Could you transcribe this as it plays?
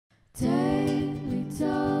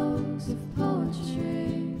of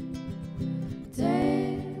poetry.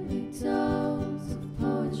 Daily dose of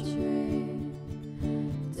poetry.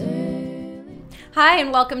 Daily. Hi,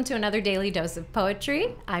 and welcome to another Daily Dose of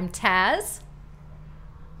Poetry. I'm Taz.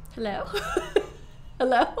 Hello.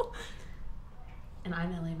 Hello. And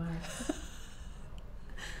I'm LAMARKS.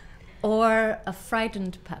 Or a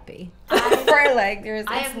frightened puppy. I It's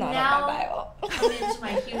have not now on my bio. come into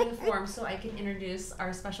my human form so I can introduce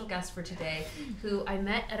our special guest for today, who I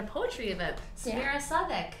met at a poetry event, Samira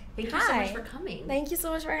Sadeque. Thank you so much Hi. for coming. Thank you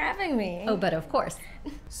so much for having me. Oh, but of course.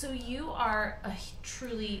 So you are a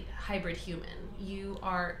truly hybrid human. You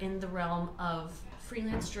are in the realm of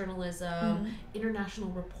freelance journalism,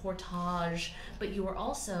 international reportage, but you are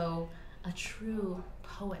also a true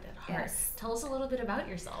poet at heart. Yes. Tell us a little bit about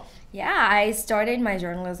yourself. Yeah, I started my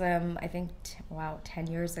journalism, I think, 10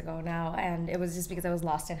 years ago now. And it was just because I was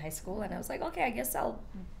lost in high school. And I was like, okay, I guess I'll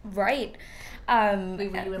write.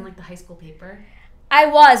 Wait, were you in like the high school paper? I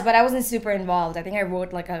was, but I wasn't super involved. I think I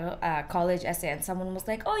wrote like a college essay, and someone was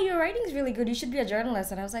like, "Oh, your writing's really good. You should be a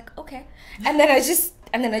journalist." And I was like, "Okay." And then I just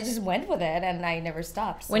went with it, and I never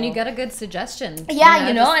stopped. When so. you get a good suggestion. Yeah,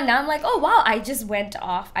 and now I'm like, oh wow, I just went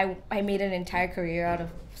off. I made an entire career out of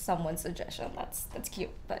someone's suggestion. That's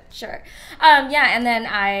cute, but sure. Yeah, and then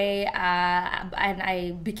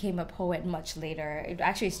I became a poet much later. It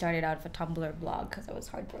actually started out with a Tumblr blog because I was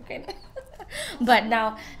heartbroken. but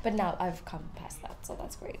now I've come past that, so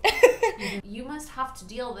that's great. You must have to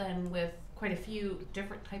deal then with quite a few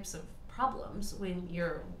different types of problems when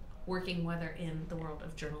you're working, whether in the world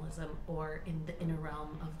of journalism or in the inner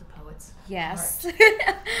realm of the poet's Yes, heart.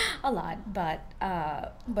 a lot, but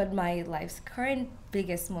my life's current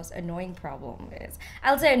biggest, most annoying problem is,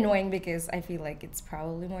 I'll say annoying because I feel like it's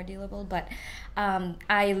probably more dealable, but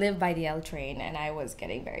I live by the L train, and I was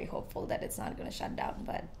getting very hopeful that it's not going to shut down,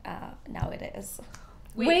 but now it is.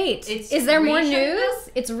 Wait, it's is there more re-shutting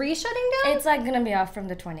news? It's re-shutting down? It's like going to be off from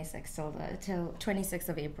the 26th till 26th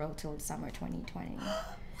of April till summer 2020.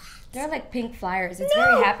 They're like pink flyers. It's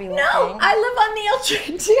very happy looking. No, I live on the L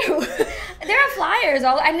train too. There are flyers,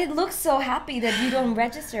 and it looks so happy that you don't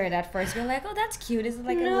register it at first. You're like, oh, that's cute. Is it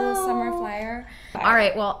like a little summer flyer? All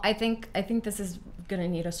right, well, I think this is going to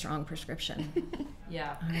need a strong prescription.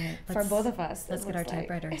 Yeah. All right, For both of us. Let's get our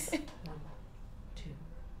typewriters. 1, 2,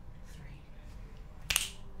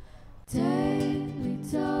 3. Daily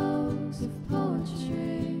dose of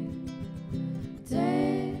poetry.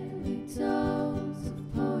 Daily dose of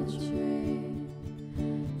poetry.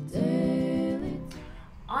 Daily.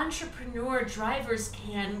 Entrepreneur drivers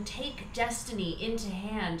can take destiny into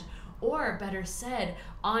hand, or better said,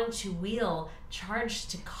 onto wheel,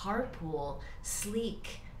 charged to carpool,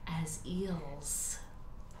 sleek as eels.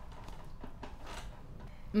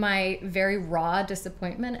 My very raw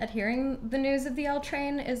disappointment at hearing the news of the L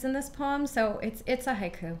train is in this poem, so it's a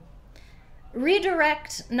haiku.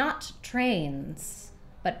 Redirect not trains,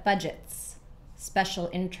 but budgets, special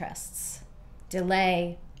interests.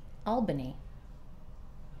 Delay Albany.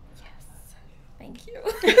 Thank you.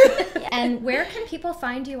 And where can people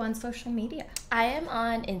find you on social media? I am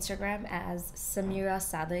on Instagram as Samira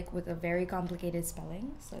Sadeque with a very complicated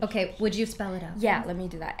spelling. So Okay, would you spell it out? Yeah, let me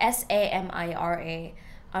do that. SAMIRA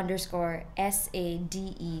 _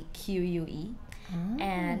 SADEQUE.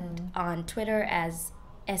 And on Twitter as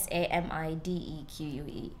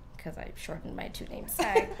SAMIDEQUE, because I shortened my two names.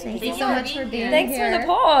 Thank you so much for being Thanks here. for the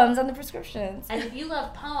poems and the prescriptions. And if you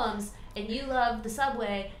love poems, and you love the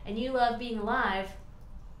subway, and you love being alive,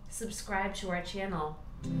 subscribe to our channel.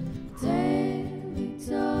 Daily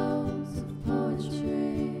dose of poetry.